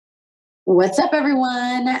What's up,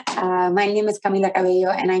 everyone? My name is Camila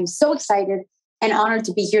Cabello, and I'm so excited and honored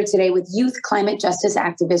to be here today with youth climate justice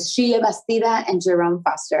activists Shia Bastida and Jerome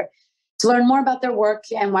Foster to learn more about their work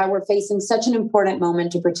and why we're facing such an important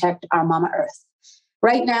moment to protect our Mama Earth.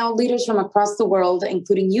 Right now, leaders from across the world,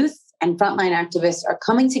 including youth and frontline activists, are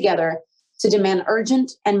coming together to demand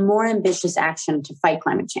urgent and more ambitious action to fight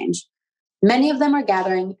climate change. Many of them are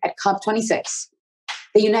gathering at COP26,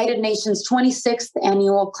 the United Nations 26th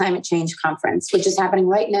Annual Climate Change Conference, which is happening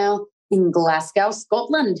right now in Glasgow,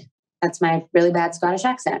 Scotland. That's my really bad Scottish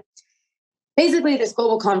accent. Basically, this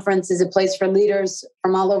global conference is a place for leaders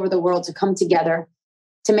from all over the world to come together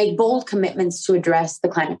to make bold commitments to address the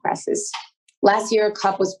climate crisis. Last year,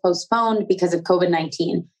 COP was postponed because of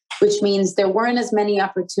COVID-19, which means there weren't as many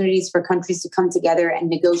opportunities for countries to come together and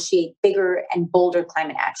negotiate bigger and bolder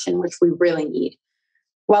climate action, which we really need.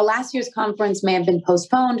 While last year's conference may have been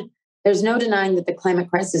postponed, there's no denying that the climate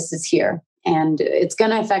crisis is here. And it's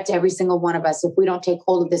going to affect every single one of us if we don't take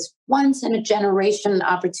hold of this once in a generation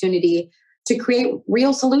opportunity to create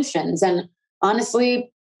real solutions and,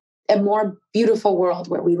 honestly, a more beautiful world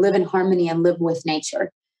where we live in harmony and live with nature.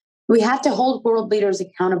 We have to hold world leaders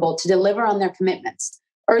accountable to deliver on their commitments,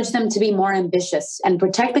 urge them to be more ambitious, and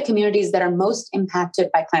protect the communities that are most impacted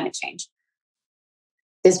by climate change.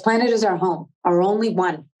 This planet is our home, our only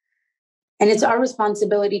one. And it's our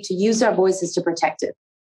responsibility to use our voices to protect it.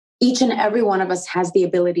 Each and every one of us has the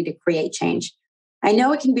ability to create change. I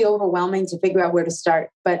know it can be overwhelming to figure out where to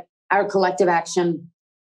start, but our collective action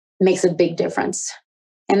makes a big difference.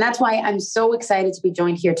 And that's why I'm so excited to be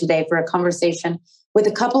joined here today for a conversation with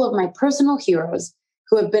a couple of my personal heroes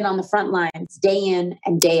who have been on the front lines day in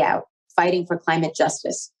and day out, fighting for climate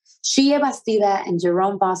justice. Shia Bastida and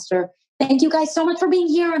Jerome Foster, thank you guys so much for being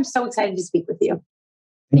here. I'm so excited to speak with you.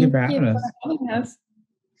 Thank you for having us.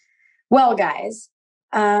 Well, guys,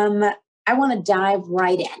 I want to dive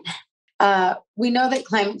right in. We know that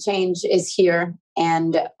climate change is here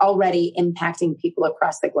and already impacting people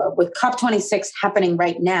across the globe. With COP26 happening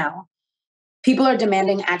right now, people are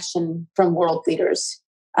demanding action from world leaders.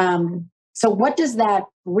 So what does that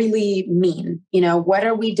really mean? You know, what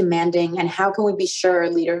are we demanding and how can we be sure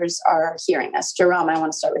leaders are hearing us? Jerome, I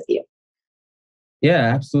want to start with you.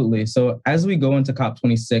 Yeah, absolutely. So as we go into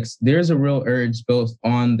COP26, there's a real urge both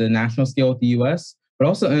on the national scale with the US, but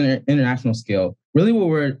also on an international scale. Really what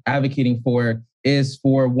we're advocating for is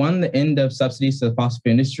for one, the end of subsidies to the fossil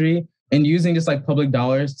fuel industry and using just like public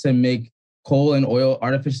dollars to make coal and oil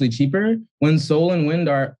artificially cheaper when solar and wind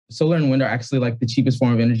are actually like the cheapest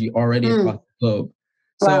form of energy already across the globe.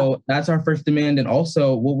 So that's our first demand. And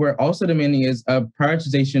also what we're also demanding is a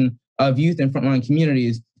prioritization of youth and frontline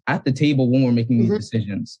communities at the table when we're making these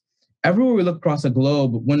decisions. Everywhere we look across the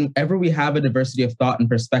globe, whenever we have a diversity of thought and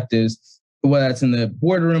perspectives, whether that's in the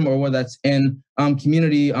boardroom or whether that's in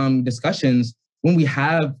community discussions, when we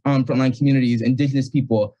have frontline communities, indigenous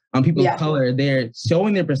people, people of color, they're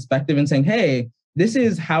showing their perspective and saying, hey, this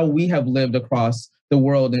is how we have lived across the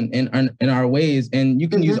world in our ways, and you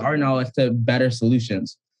can use our knowledge to better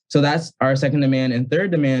solutions. So that's our second demand. And third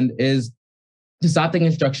demand is to stop the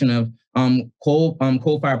construction of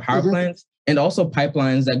coal-fired power plants and also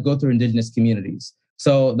pipelines that go through indigenous communities.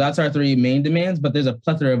 So that's our three main demands, but there's a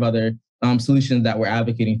plethora of other solutions that we're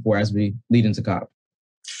advocating for as we lead into COP.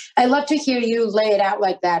 I love to hear you lay it out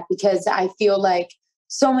like that because I feel like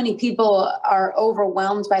so many people are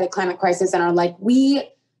overwhelmed by the climate crisis and are like, we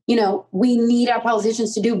need our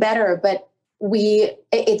politicians to do better, but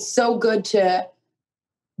it's so good to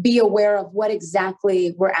be aware of what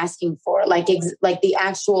exactly we're asking for, like the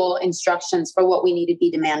actual instructions for what we need to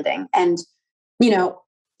be demanding. And,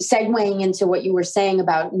 segueing into what you were saying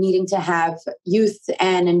about needing to have youth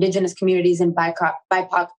and indigenous communities and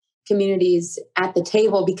BIPOC communities at the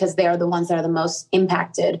table because they are the ones that are the most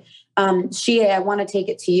impacted. Shia, I want to take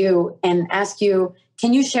it to you and ask you,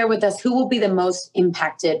 can you share with us who will be the most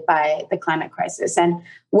impacted by the climate crisis and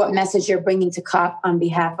what message you're bringing to COP on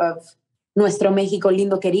behalf of Nuestro México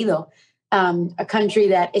lindo querido, a country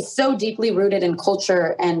that is so deeply rooted in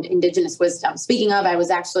culture and indigenous wisdom. Speaking of,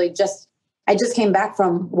 I just came back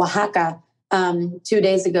from Oaxaca 2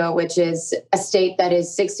 days ago, which is a state that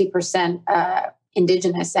is 60%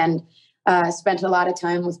 indigenous, and spent a lot of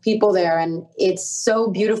time with people there. And it's so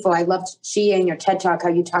beautiful. I loved, Shia, in your TED Talk, how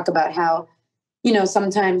you talk about how,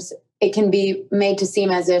 sometimes it can be made to seem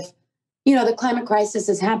as if, the climate crisis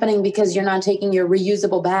is happening because you're not taking your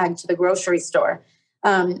reusable bag to the grocery store.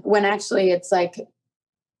 When actually it's like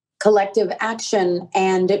collective action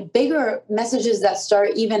and bigger messages that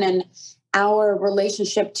start even in our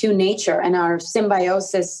relationship to nature and our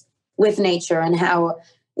symbiosis with nature and how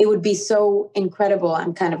it would be so incredible.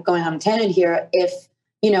 I'm kind of going on a tangent here. If,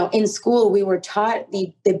 in school, we were taught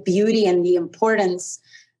the beauty and the importance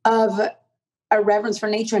of a reverence for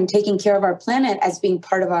nature and taking care of our planet as being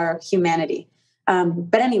part of our humanity.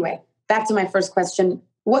 But anyway, back to my first question.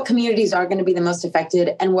 What communities are going to be the most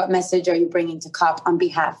affected, and what message are you bringing to COP on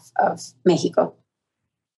behalf of Mexico?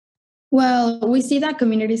 Well, we see that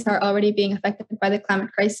communities are already being affected by the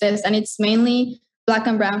climate crisis, and it's mainly Black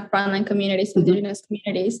and Brown frontline communities, Indigenous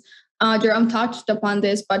communities. Jerome touched upon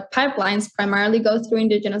this, but pipelines primarily go through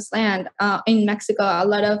Indigenous land. In Mexico, a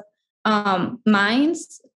lot of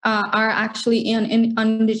mines are actually in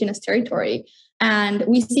Indigenous territory. And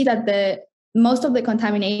we see that most of the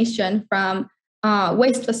contamination from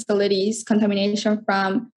waste facilities, contamination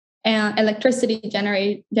from electricity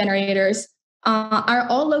generators are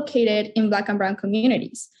all located in Black and Brown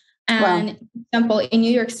communities. And Wow. For example, in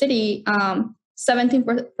New York City,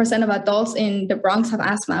 17% of adults in the Bronx have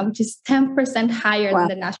asthma, which is 10% higher than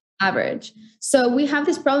the national average. So we have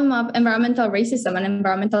this problem of environmental racism and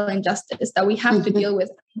environmental injustice that we have to deal with.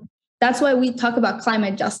 That's why we talk about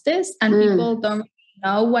climate justice, and people don't really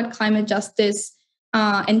know what climate justice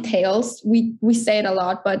entails. We say it a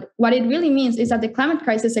lot, but what it really means is that the climate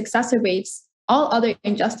crisis exacerbates all other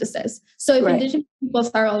injustices. So if Indigenous peoples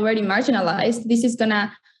are already marginalized, this is going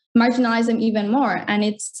to marginalize them even more. And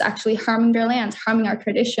it's actually harming their lands, harming our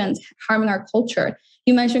traditions, harming our culture.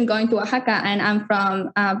 You mentioned going to Oaxaca, and I'm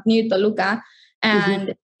from near Toluca.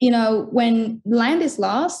 And, when land is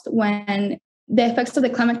lost, when the effects of the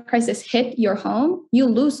climate crisis hit your home, you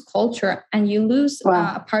lose culture and you lose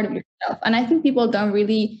a part of yourself. And I think people don't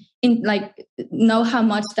really know how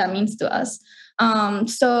much that means to us.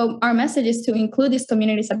 So our message is to include these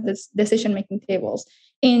communities at the decision-making tables.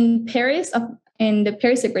 In the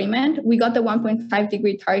Paris Agreement, we got the 1.5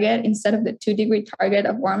 degree target instead of the 2 degree target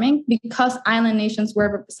of warming because island nations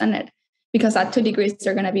were represented, because at 2 degrees,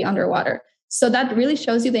 they're going to be underwater. So that really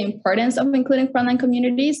shows you the importance of including frontline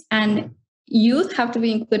communities, and youth have to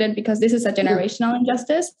be included because this is a generational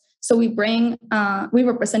injustice. So we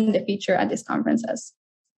represent the future at these conferences.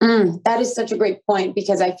 That is such a great point,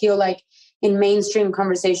 because I feel like in mainstream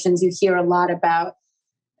conversations, you hear a lot about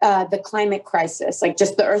the climate crisis, like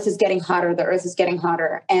just the earth is getting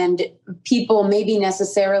hotter. And people maybe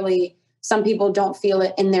necessarily, some people don't feel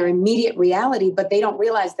it in their immediate reality, but they don't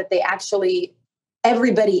realize that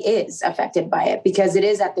everybody is affected by it, because it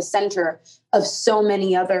is at the center of so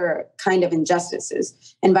many other kind of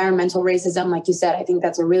injustices. Environmental racism, like you said, I think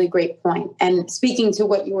that's a really great point. And speaking to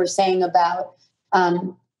what you were saying about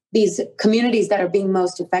these communities that are being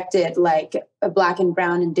most affected, like Black and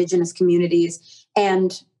Brown Indigenous communities,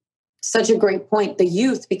 and such a great point, the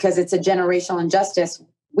youth, because it's a generational injustice.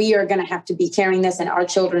 We are going to have to be carrying this, and our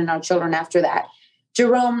children after that.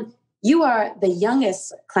 Jerome, you are the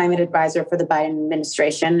youngest climate advisor for the Biden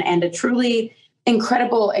administration, and a truly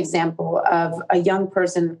incredible example of a young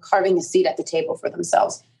person carving a seat at the table for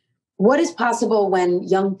themselves. What is possible when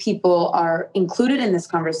young people are included in this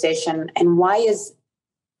conversation, and why is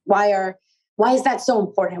that so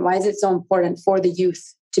important? Why is it so important for the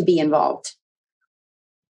youth to be involved?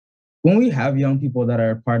 When we have young people that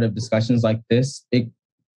are part of discussions like this,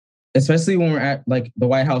 especially when we're at like the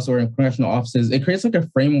White House or in congressional offices, it creates like a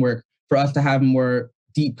framework for us to have more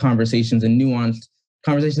deep conversations and nuanced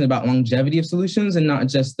conversations about longevity of solutions, and not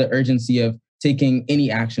just the urgency of taking any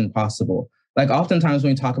action possible. Like oftentimes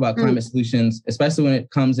when we talk about climate solutions, especially when it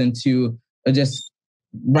comes into just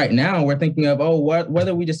right now, we're thinking of,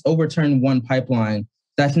 whether we just overturn one pipeline.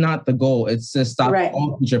 That's not the goal. It's to stop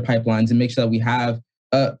all future pipelines and make sure that we have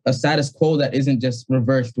a status quo that isn't just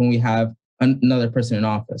reversed when we have another person in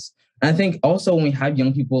office. And I think also when we have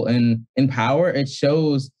young people in power, it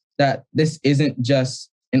shows that this isn't just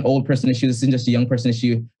an old person issue, this isn't just a young person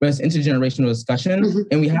issue, but it's intergenerational discussion.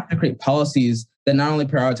 And we have to create policies that not only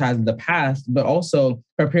prioritize the past, but also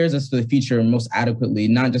prepares us for the future most adequately,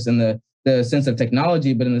 not just in the sense of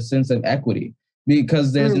technology, but in the sense of equity.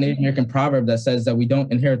 Because there's a Native American proverb that says that we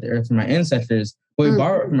don't inherit the earth from our ancestors, but we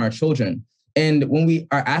borrow it from our children. And when we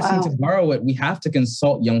are asking to borrow it, we have to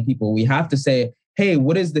consult young people. We have to say, hey,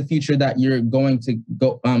 what is the future that you're going to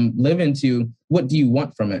go live into? What do you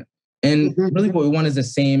want from it? And really what we want is the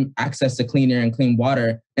same access to clean air and clean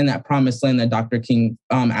water in that promised land that Dr. King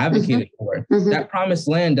advocated for. That promised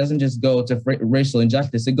land doesn't just go to racial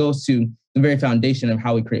injustice. It goes to the very foundation of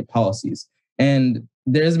how we create policies. And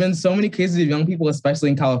there's been so many cases of young people, especially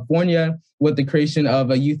in California, with the creation of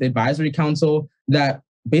a youth advisory council that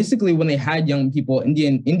basically when they had young people,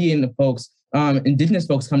 Indian folks, Indigenous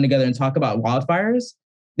folks come together and talk about wildfires,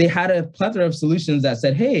 they had a plethora of solutions that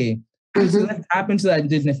said, hey, actually, let's tap into that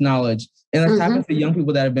indigenous knowledge and let's tap into young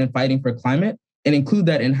people that have been fighting for climate and include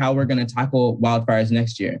that in how we're going to tackle wildfires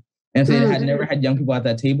next year. And if they had never had young people at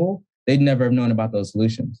that table, they'd never have known about those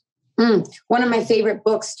solutions. One of my favorite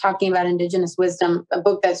books talking about indigenous wisdom, a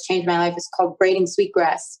book that's changed my life, is called Braiding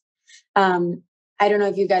Sweetgrass. I don't know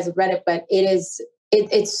if you guys have read it, but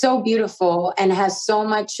it's so beautiful and has so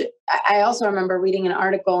much. I also remember reading an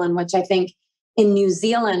article in which I think in New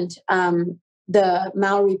Zealand, the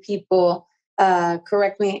Maori people,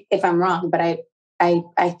 correct me if I'm wrong, but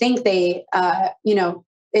I think they,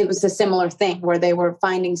 it was a similar thing where they were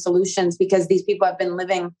finding solutions because these people have been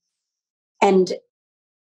living and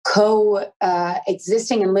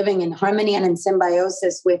existing and living in harmony and in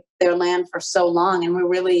symbiosis with their land for so long. And we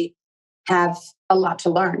really have a lot to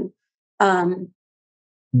learn.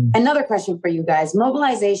 Another question for you guys.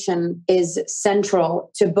 Mobilization is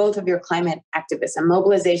central to both of your climate activism.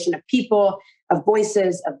 Mobilization of people, of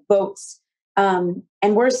voices, of votes. And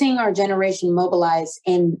we're seeing our generation mobilize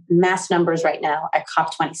in mass numbers right now at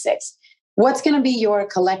COP26. What's going to be your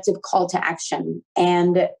collective call to action?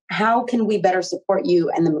 And how can we better support you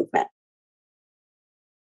and the movement?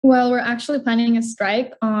 Well, we're actually planning a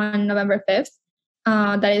strike on November 5th.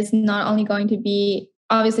 That is not only going to be,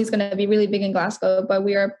 obviously it's going to be really big in Glasgow, but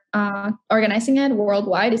we are organizing it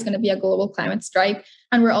worldwide. It's going to be a global climate strike.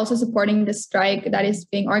 And we're also supporting the strike that is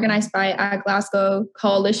being organized by a Glasgow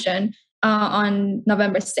coalition on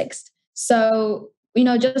November 6th. So,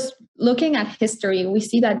 just looking at history, we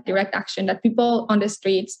see that direct action, that people on the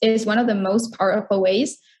streets is one of the most powerful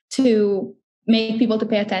ways to make people to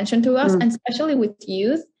pay attention to us. And especially with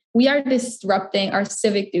youth, we are disrupting our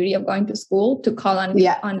civic duty of going to school to call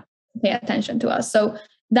on pay attention to us. So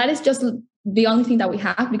that is just the only thing that we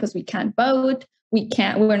have because we can't vote.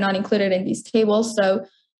 We're not included in these tables. So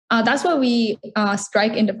that's why we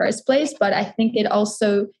strike in the first place. But I think it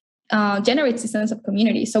also generates a sense of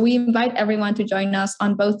community. So we invite everyone to join us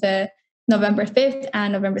on both the November 5th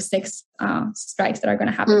and November 6th strikes that are going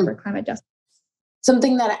to happen for climate justice.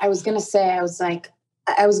 Something that I was going to say, I was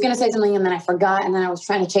going to say something and then I forgot and then I was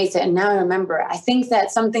trying to chase it and now I remember. I think that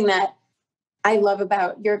something that I love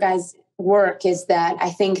about your guys' work is that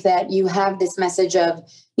I think that you have this message of,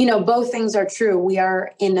 both things are true. We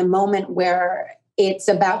are in a moment where it's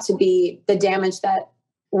about to be the damage that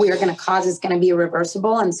we are going to cause is going to be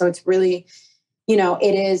irreversible. And so it's really,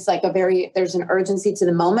 it is like there's an urgency to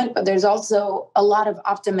the moment, but there's also a lot of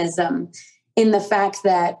optimism in the fact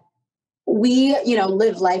that we,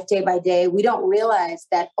 live life day by day. We don't realize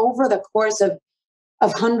that over the course of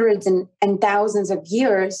hundreds and thousands of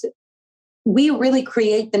years, we really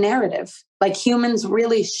create the narrative. Like humans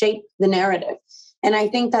really shape the narrative. And I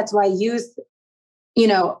think that's why youth,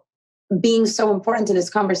 being so important to this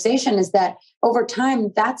conversation is that over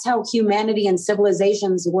time, that's how humanity and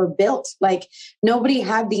civilizations were built. Like nobody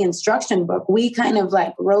had the instruction book. We kind of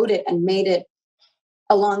like wrote it and made it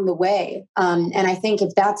along the way. And I think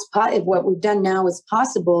if what we've done now is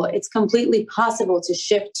possible, it's completely possible to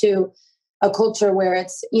shift to a culture where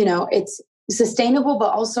it's, it's sustainable,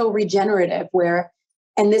 but also regenerative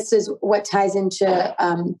and this is what ties into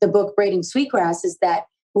the book Braiding Sweetgrass, is that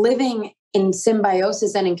living in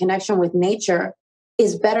symbiosis and in connection with nature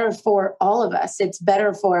is better for all of us. It's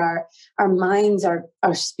better for our minds, our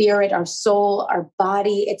spirit, our soul, our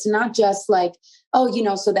body. It's not just like,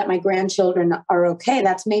 so that my grandchildren are okay.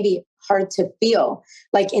 That's maybe hard to feel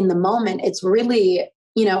like in the moment. It's really,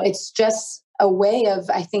 it's just a way of,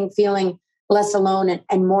 I think, feeling less alone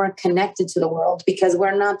and more connected to the world because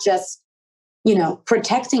we're not just,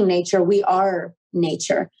 protecting nature. We are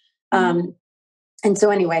nature. And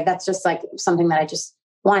so anyway, that's just like something that I just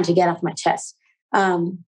wanted to get off my chest.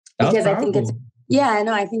 Because I think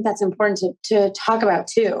I think that's important to talk about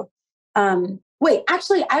too. Wait,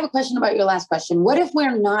 actually, I have a question about your last question. What if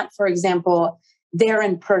we're not, for example, there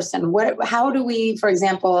in person? How do we, for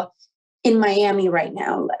example, in Miami right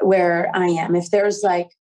now, where I am, if there's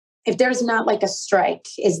not like a strike,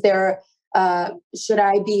 is there, should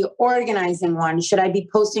I be organizing one? Should I be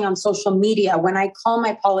posting on social media? When I call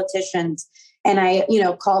my politicians and I,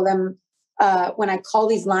 call them, when I call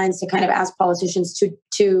these lines to kind of ask politicians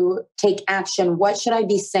to take action, what should I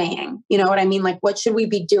be saying? You know what I mean? Like, what should we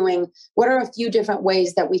be doing? What are a few different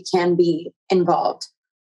ways that we can be involved?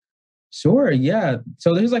 Sure. Yeah.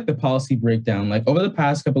 So there's like the policy breakdown. Like over the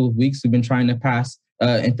past couple of weeks, we've been trying to pass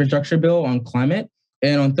an infrastructure bill on climate.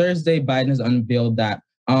 And on Thursday, Biden has unveiled that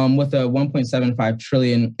with a $1.75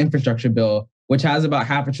 trillion infrastructure bill, which has about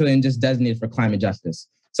 $500 billion just designated for climate justice.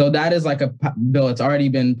 So that is like a bill that's already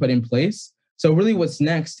been put in place. So really what's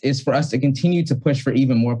next is for us to continue to push for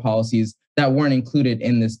even more policies that weren't included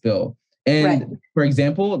in this bill. And Right. for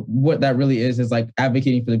example, what that really is like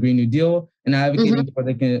advocating for the Green New Deal and advocating for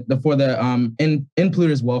the In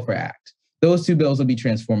Polluters Welfare Act. Those two bills would be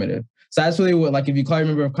transformative. So that's really what, like, if you call your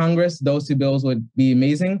member of Congress, those two bills would be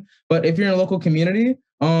amazing. But if you're in a local community,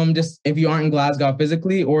 just if you aren't in Glasgow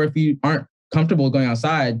physically, or if you aren't comfortable going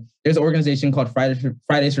outside, there's an organization called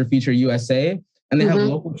Fridays for Future USA, and they have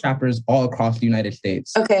local chapters all across the United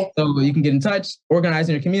States. Okay. So you can get in touch, organize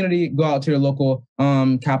in your community, go out to your local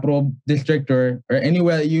capital district or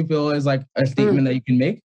anywhere that you feel is like a statement that you can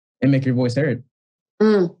make and make your voice heard.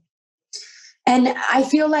 And I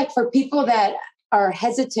feel like for people that are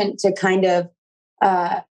hesitant to kind of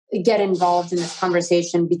get involved in this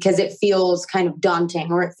conversation because it feels kind of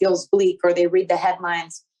daunting or it feels bleak, or they read the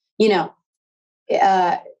headlines,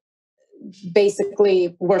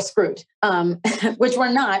 basically we're screwed, which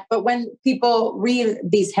we're not. But when people read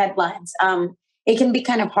these headlines, it can be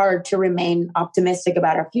kind of hard to remain optimistic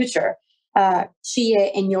about our future.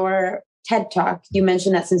 Shia, in your TED Talk, you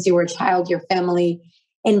mentioned that since you were a child, your family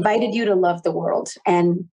invited you to love the world.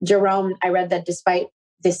 And Jerome, I read that despite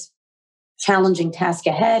this challenging task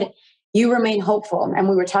ahead, you remain hopeful. And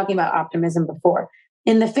we were talking about optimism before.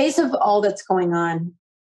 In the face of all that's going on,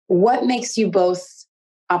 what makes you both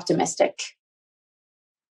optimistic?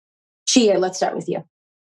 Shia, let's start with you.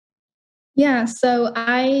 Yeah, so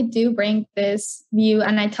I do bring this view,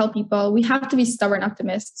 and I tell people we have to be stubborn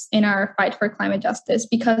optimists in our fight for climate justice,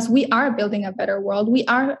 because we are building a better world. We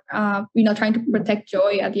are, trying to protect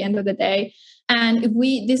joy at the end of the day. And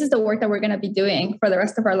if this is the work that we're going to be doing for the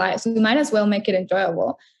rest of our lives, we might as well make it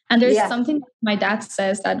enjoyable. And there's something my dad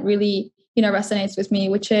says that really, resonates with me,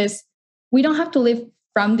 which is we don't have to live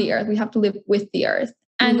from the earth. We have to live with the earth.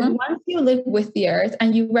 And once you live with the earth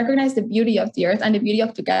and you recognize the beauty of the earth and the beauty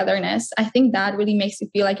of togetherness, I think that really makes you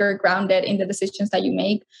feel like you're grounded in the decisions that you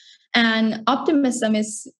make. And optimism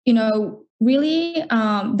is, really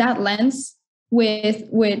that lens with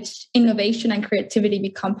which innovation and creativity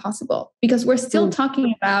become possible. Because we're still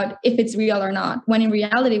talking about if it's real or not, when in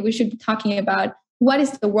reality, we should be talking about what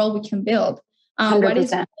is the world we can build? What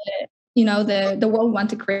is the world we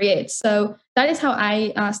want to create? So that is how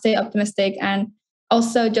I stay optimistic. And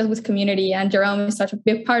also just with community, and Jerome is such a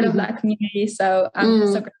big part of that community. So I'm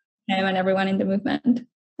so grateful for him and everyone in the movement.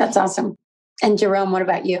 That's awesome. And Jerome, what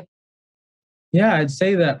about you? Yeah, I'd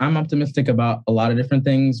say that I'm optimistic about a lot of different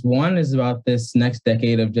things. One is about this next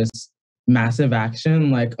decade of just massive action,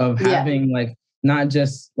 like of having like not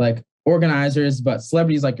just like organizers, but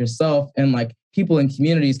celebrities like yourself and like people in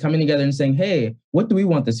communities coming together and saying, hey, what do we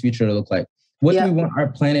want this future to look like? What do we want our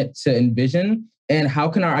planet to envision? And how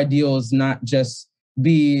can our ideals not just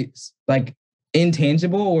be like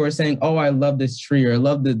intangible, or saying, oh, I love this tree or I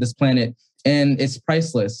love this planet and it's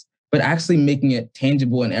priceless, but actually making it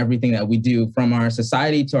tangible in everything that we do, from our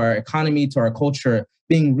society to our economy to our culture,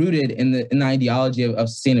 being rooted in the ideology of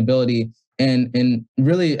sustainability and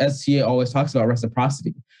really, as he always talks about,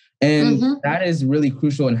 reciprocity. And that is really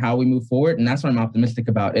crucial in how we move forward. And that's what I'm optimistic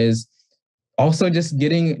about, is also just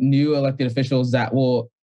getting new elected officials that will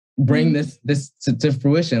bring this to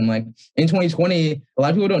fruition. Like in 2020, a lot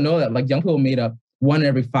of people don't know that like young people made up 1 in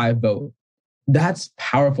every 5 vote. That's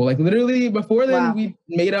powerful. Like literally before then, we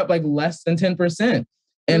made up like less than 10%.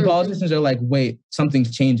 And politicians are like, wait,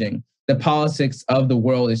 something's changing. The politics of the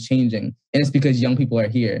world is changing. And it's because young people are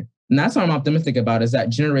here. And that's what I'm optimistic about, is that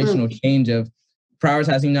generational change of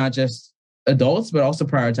prioritizing not just adults, but also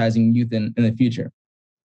prioritizing youth in the future.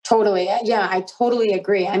 Totally. Yeah, I totally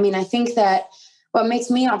agree. I mean, I think that what makes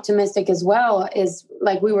me optimistic as well is,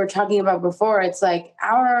 like we were talking about before, it's like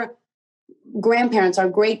our grandparents, our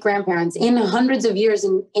great-grandparents, in hundreds of years,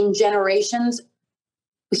 in generations,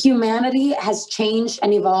 humanity has changed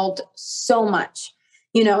and evolved so much,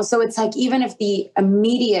 so it's like, even if the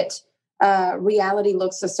immediate reality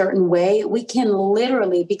looks a certain way, we can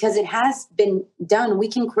literally, because it has been done, we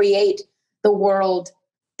can create the world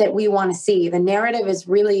that we want to see. The narrative is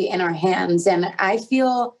really in our hands. And I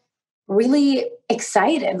feel really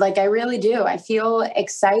excited. Like I really do. I feel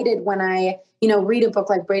excited when I, read a book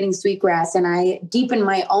like Braiding Sweetgrass and I deepen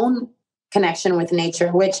my own connection with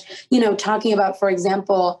nature, which, talking about, for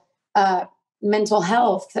example, mental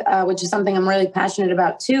health, which is something I'm really passionate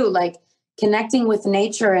about too, like connecting with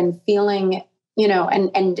nature and feeling,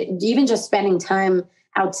 and even just spending time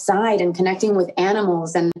outside and connecting with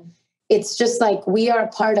animals. And it's just like we are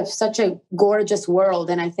part of such a gorgeous world.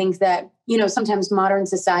 And I think that, sometimes modern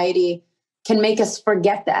society can make us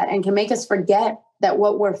forget that, and can make us forget that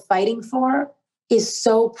what we're fighting for is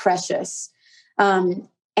so precious. And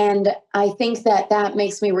I think that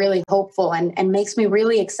makes me really hopeful and makes me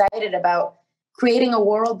really excited about creating a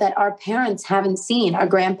world that our parents haven't seen, our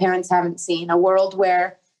grandparents haven't seen, a world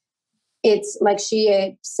where it's like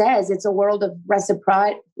she says, it's a world of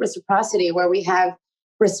reciprocity where we have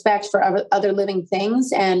respect for other living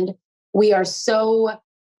things. And we are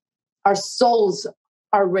our souls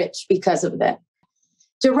are rich because of that.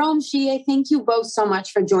 Jerome, Shea, thank you both so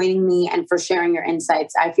much for joining me and for sharing your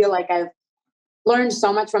insights. I feel like I've learned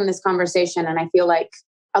so much from this conversation, and I feel like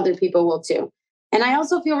other people will too. And I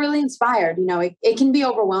also feel really inspired. It can be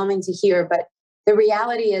overwhelming to hear, but the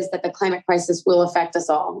reality is that the climate crisis will affect us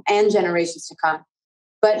all and generations to come.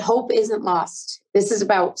 But hope isn't lost. This is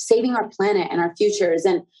about saving our planet and our futures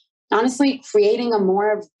and honestly creating a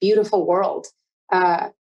more beautiful world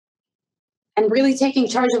and really taking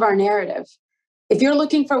charge of our narrative. If you're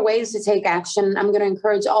looking for ways to take action, I'm going to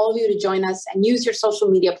encourage all of you to join us and use your social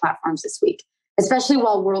media platforms this week, especially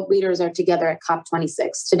while world leaders are together at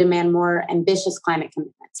COP26 to demand more ambitious climate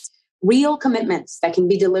commitments. Real commitments that can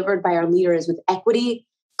be delivered by our leaders with equity,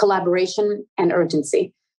 collaboration, and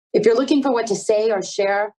urgency. If you're looking for what to say or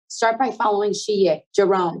share, start by following Shea,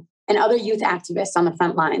 Jerome, and other youth activists on the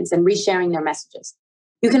front lines and resharing their messages.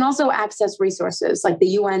 You can also access resources like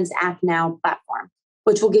the UN's Act Now platform,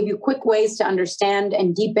 which will give you quick ways to understand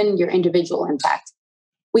and deepen your individual impact.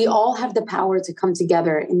 We all have the power to come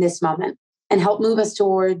together in this moment and help move us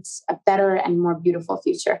towards a better and more beautiful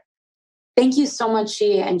future. Thank you so much,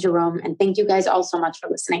 Shea and Jerome, and thank you guys all so much for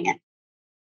listening in.